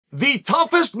The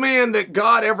toughest man that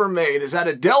God ever made is out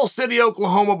of Del City,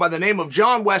 Oklahoma, by the name of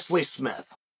John Wesley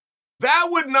Smith. That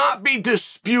would not be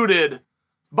disputed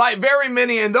by very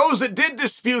many, and those that did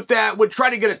dispute that would try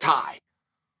to get a tie.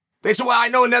 They said, well, I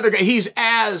know another guy, he's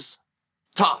as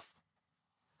tough.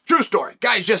 True story.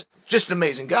 Guy's just an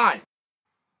amazing guy.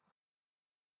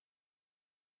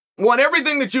 Won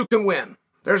everything that you can win.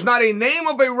 There's not a name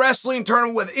of a wrestling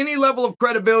tournament with any level of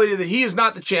credibility that he is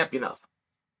not the champion of.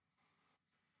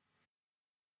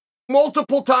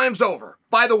 Multiple times over,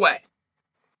 by the way.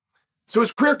 So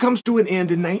his career comes to an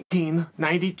end in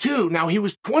 1992. Now, he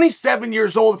was 27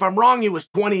 years old. If I'm wrong, he was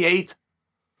 28.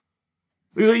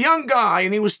 He was a young guy,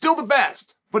 and he was still the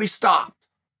best, but he stopped.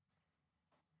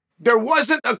 There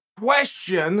wasn't a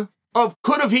question of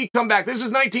could have he come back. This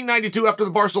is 1992 after the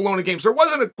Barcelona games. There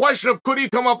wasn't a question of could he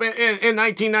come up in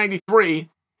 1993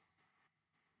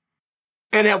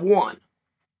 and have won.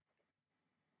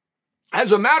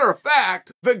 As a matter of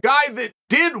fact, the guy that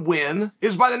did win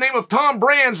is by the name of Tom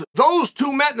Brands. Those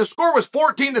two met, and the score was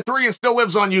 14-3 and still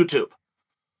lives on YouTube.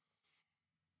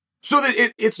 So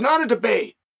that it's not a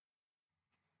debate.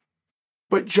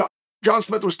 But John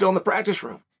Smith was still in the practice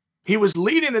room. He was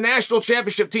leading the national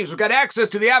championship teams. We've got access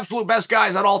to the absolute best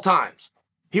guys at all times.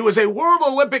 He was a world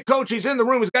Olympic coach. He's in the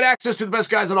room. He's got access to the best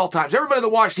guys at all times. Everybody that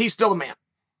watched, he's still the man.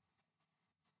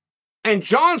 And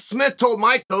John Smith told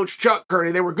my coach, Chuck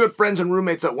Kearney, they were good friends and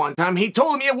roommates at one time, he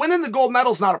told him, yeah, winning the gold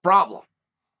medal is not a problem.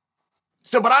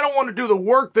 So, but I don't want to do the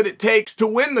work that it takes to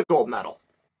win the gold medal.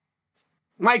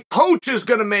 My coach is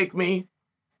going to make me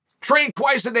train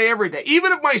twice a day, every day.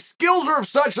 Even if my skills are of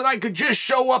such that I could just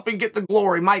show up and get the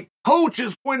glory, my coach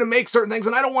is going to make certain things,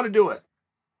 and I don't want to do it.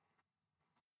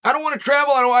 I don't want to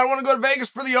travel. I don't want to go to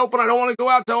Vegas for the Open. I don't want to go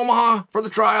out to Omaha for the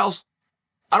trials.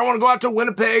 I don't want to go out to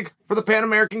Winnipeg for the Pan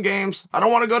American Games. I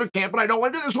don't want to go to camp, and I don't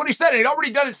want to do this. What he said, and he'd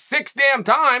already done it 6 damn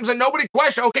times, and nobody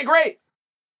questioned. Okay, great.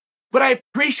 But I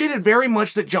appreciated very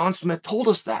much that John Smith told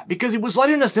us that, because he was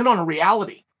letting us in on a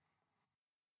reality.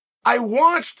 I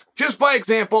watched, just by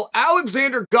example,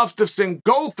 Alexander Gustafsson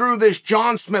go through this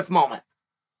John Smith moment.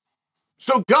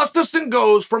 So Gustafsson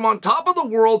goes from on top of the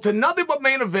world to nothing but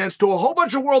main events to a whole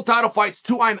bunch of world title fights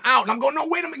to I'm out. And I'm going, no,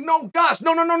 wait a minute, no, Gus,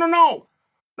 no. No.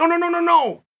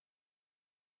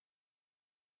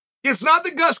 It's not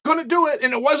that Gus couldn't do it,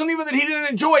 and it wasn't even that he didn't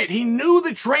enjoy it. He knew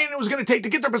the training it was going to take to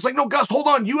get there, but it's like, no, Gus, hold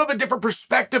on. You have a different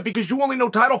perspective because you only know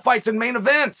title fights and main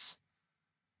events.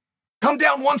 Come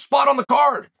down one spot on the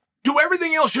card. Do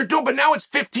everything else you're doing, but now it's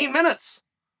 15 minutes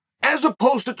as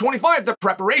opposed to 25. The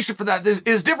preparation for that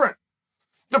is different.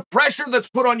 The pressure that's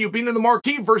put on you being in the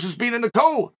marquee versus being in the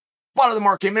co-spot of the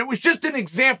marquee. I mean, it was just an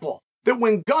example that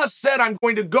when Gus said, I'm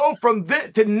going to go from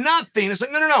this to nothing, it's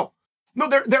like, no. No,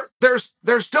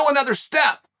 there's still another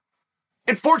step.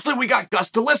 And fortunately, we got Gus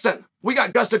to listen. We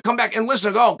got Gus to come back and listen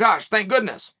and go, oh, gosh, thank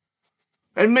goodness.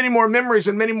 And many more memories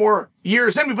and many more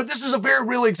years in me. But this is a very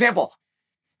real example.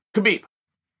 Khabib.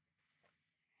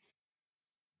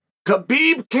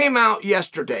 Khabib came out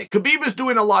yesterday. Khabib is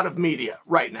doing a lot of media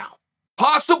right now.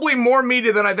 Possibly more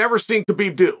media than I've ever seen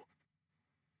Khabib do.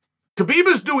 Khabib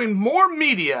is doing more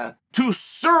media to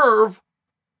serve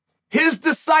his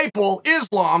disciple,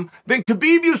 Islam, than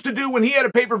Khabib used to do when he had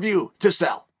a pay-per-view to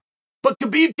sell. But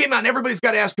Khabib came out, and everybody's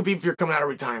got to ask Khabib if you're coming out of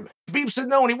retirement. Khabib said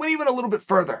no, and he went even a little bit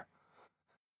further.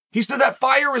 He said that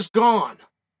fire is gone.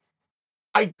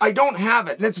 I don't have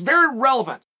it. And it's very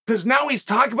relevant. Because now he's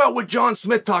talking about what John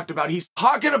Smith talked about. He's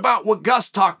talking about what Gus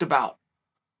talked about.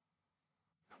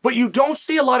 But you don't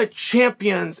see a lot of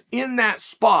champions in that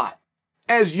spot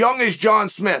as young as John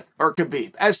Smith or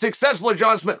Khabib, as successful as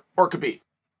John Smith or Khabib.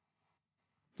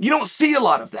 You don't see a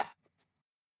lot of that.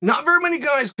 Not very many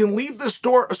guys can leave the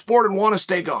sport and want to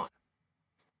stay gone.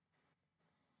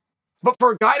 But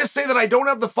for a guy to say that I don't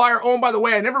have the fire, oh, and by the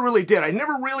way, I never really did. I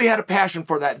never really had a passion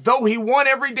for that, though he won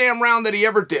every damn round that he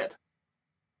ever did.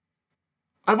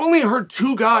 I've only heard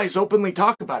 2 guys openly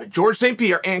talk about it, George St.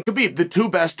 Pierre and Khabib, the 2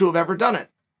 best to have ever done it.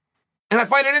 And I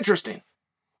find it interesting.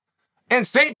 And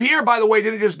St. Pierre, by the way,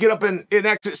 didn't just get up and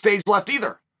exit stage left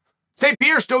either. St.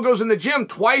 Pierre still goes in the gym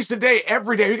twice a day,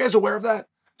 every day. Are you guys aware of that?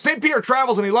 St. Pierre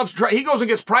travels and he loves to try. He goes and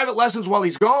gets private lessons while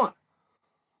he's gone.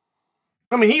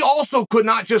 I mean, he also could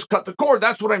not just cut the cord.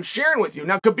 That's what I'm sharing with you.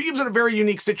 Now, Khabib's in a very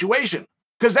unique situation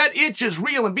because that itch is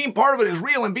real and being part of it is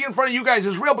real and being in front of you guys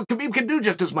is real, but Khabib can do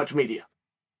just as much media.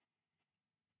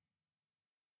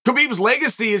 Khabib's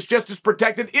legacy is just as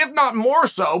protected, if not more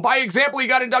so. By example, he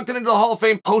got inducted into the Hall of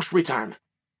Fame post-retirement.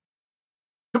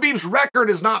 Khabib's record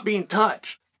is not being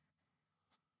touched.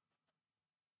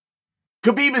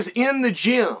 Khabib is in the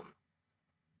gym.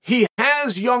 He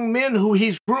has young men who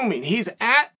he's grooming. He's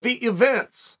at the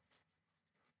events.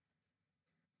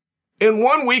 In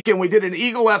one weekend, we did an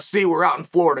Eagle FC. We're out in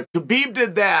Florida. Khabib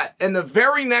did that. And the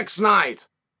very next night,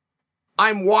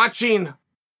 I'm watching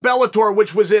Bellator,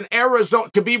 which was in Arizona.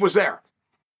 Khabib was there.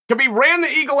 Khabib ran the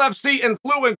Eagle FC and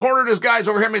flew and cornered his guys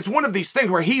over here. I mean, it's one of these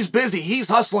things where he's busy, he's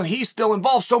hustling, he's still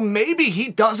involved. So maybe he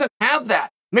doesn't have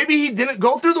that. Maybe he didn't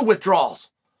go through the withdrawals,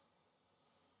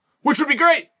 which would be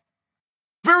great.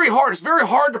 Very hard. It's very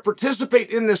hard to participate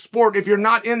in this sport if you're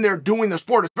not in there doing the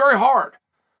sport. It's very hard.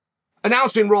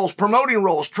 Announcing roles, promoting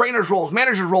roles, trainers roles,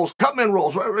 managers roles, cutman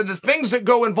roles, the things that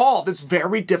go involved. It's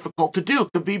very difficult to do.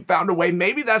 Khabib found a way.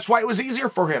 Maybe that's why it was easier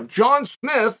for him. John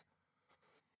Smith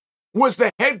was the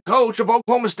head coach of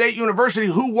Oklahoma State University,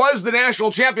 who was the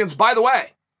national champions, by the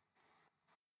way.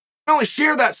 I only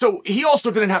share that so he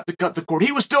also didn't have to cut the cord.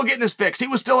 He was still getting his fix. He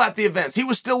was still at the events. He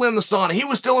was still in the sauna. He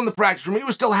was still in the practice room. He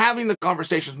was still having the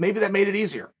conversations. Maybe that made it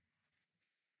easier.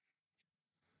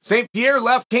 St. Pierre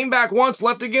left, came back once,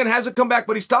 left again, hasn't come back,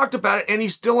 but he's talked about it, and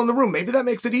he's still in the room. Maybe that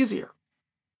makes it easier.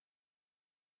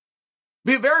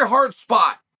 Be a very hard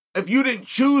spot if you didn't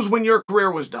choose when your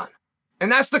career was done.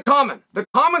 And that's the common. The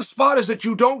common spot is that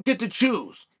you don't get to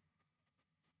choose.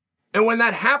 And when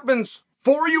that happens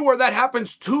for you or that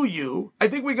happens to you, I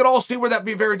think we could all see where that'd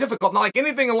be very difficult. Now, like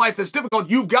anything in life that's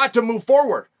difficult, you've got to move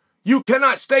forward. You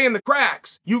cannot stay in the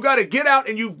cracks. You got to get out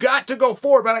and you've got to go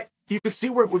forward. But you can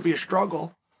see where it would be a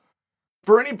struggle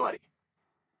for anybody.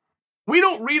 We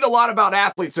don't read a lot about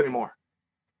athletes anymore.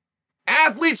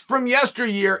 Athletes from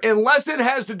yesteryear, unless it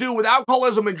has to do with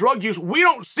alcoholism and drug use, we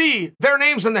don't see their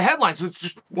names in the headlines. It's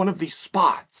just one of these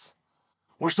spots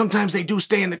where sometimes they do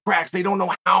stay in the cracks. They don't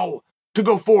know how to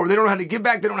go forward. They don't know how to give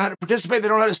back. They don't know how to participate. They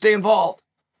don't know how to stay involved.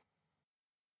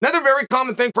 Another very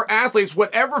common thing for athletes,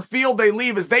 whatever field they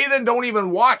leave, is they then don't even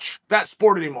watch that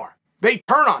sport anymore. They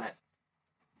turn on it.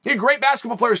 He's a great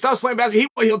basketball player, stops playing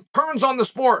basketball. He turns on the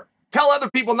sport. Tell other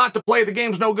people not to play. The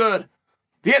game's no good.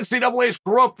 The NCAA is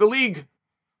corrupt. The league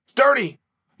is dirty.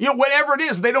 You know, whatever it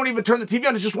is, they don't even turn the TV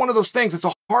on. It's just one of those things. It's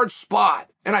a hard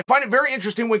spot. And I find it very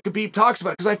interesting when Khabib talks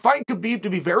about it, because I find Khabib to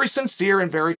be very sincere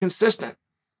and very consistent.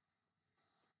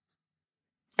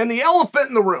 And the elephant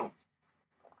in the room,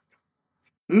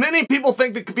 many people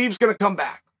think that Khabib's going to come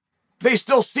back. They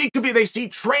still see Khabib. They see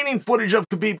training footage of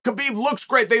Khabib. Khabib looks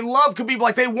great. They love Khabib.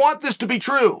 Like, they want this to be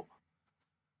true.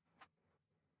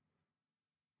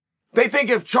 They think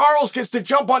if Charles gets to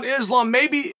jump on Islam,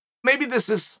 maybe this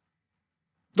is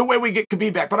the way we get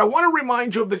Khabib back. But I want to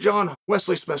remind you of the John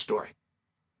Wesley Smith story.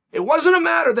 It wasn't a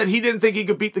matter that he didn't think he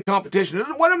could beat the competition. It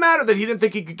wasn't a matter that he didn't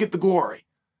think he could get the glory.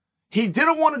 He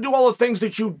didn't want to do all the things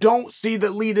that you don't see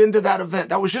that lead into that event.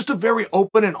 That was just a very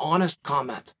open and honest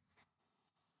comment.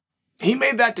 He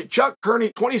made that to Chuck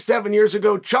Kearney 27 years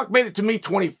ago. Chuck made it to me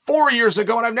 24 years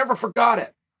ago, and I've never forgot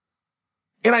it.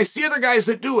 And I see other guys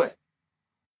that do it.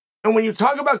 And when you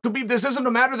talk about Khabib, this isn't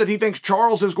a matter that he thinks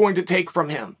Charles is going to take from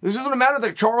him. This isn't a matter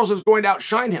that Charles is going to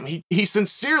outshine him. He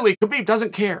sincerely, Khabib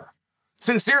doesn't care.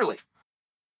 Sincerely.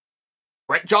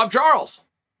 Great job, Charles.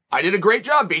 I did a great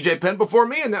job. BJ Penn before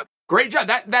me, and great job.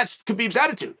 That's Khabib's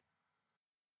attitude.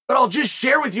 But I'll just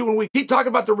share with you, when we keep talking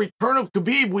about the return of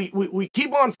Khabib, we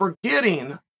keep on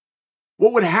forgetting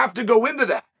what would have to go into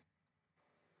that.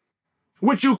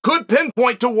 Which you could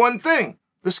pinpoint to one thing,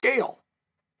 the scale.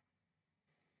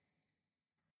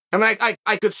 I mean,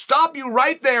 I could stop you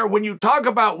right there when you talk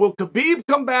about, will Khabib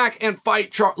come back and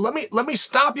fight Charles? Let me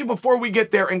stop you before we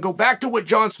get there and go back to what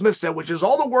John Smith said, which is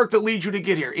all the work that leads you to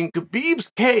get here. In Khabib's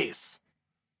case,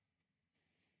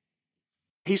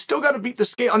 he's still got to beat the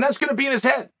scale, and that's going to be in his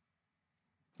head.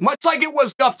 Much like it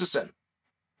was Gustafsson.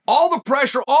 All the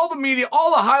pressure, all the media, all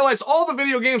the highlights, all the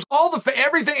video games,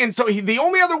 everything. And so the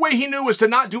only other way he knew was to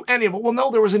not do any of it. Well,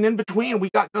 no, there was an in-between. We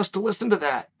got Gus to listen to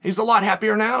that. He's a lot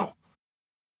happier now.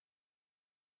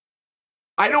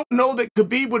 I don't know that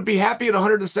Khabib would be happy at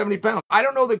 170 pounds. I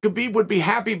don't know that Khabib would be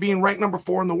happy being ranked number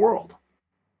 4 in the world.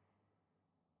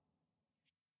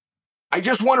 I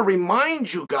just want to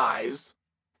remind you guys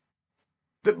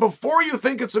that before you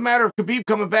think it's a matter of Khabib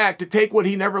coming back to take what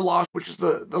he never lost, which is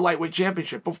the lightweight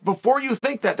championship, before you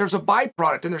think that, there's a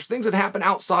byproduct and there's things that happen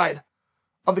outside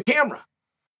of the camera.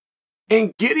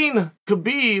 And getting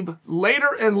Khabib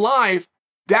later in life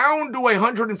down to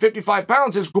 155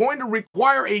 pounds is going to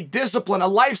require a discipline, a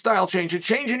lifestyle change, a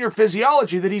change in your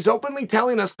physiology that he's openly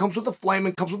telling us comes with a flame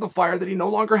and comes with a fire that he no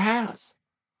longer has.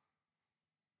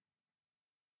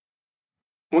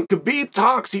 When Khabib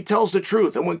talks, he tells the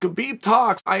truth. And when Khabib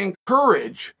talks, I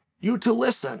encourage you to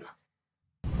listen.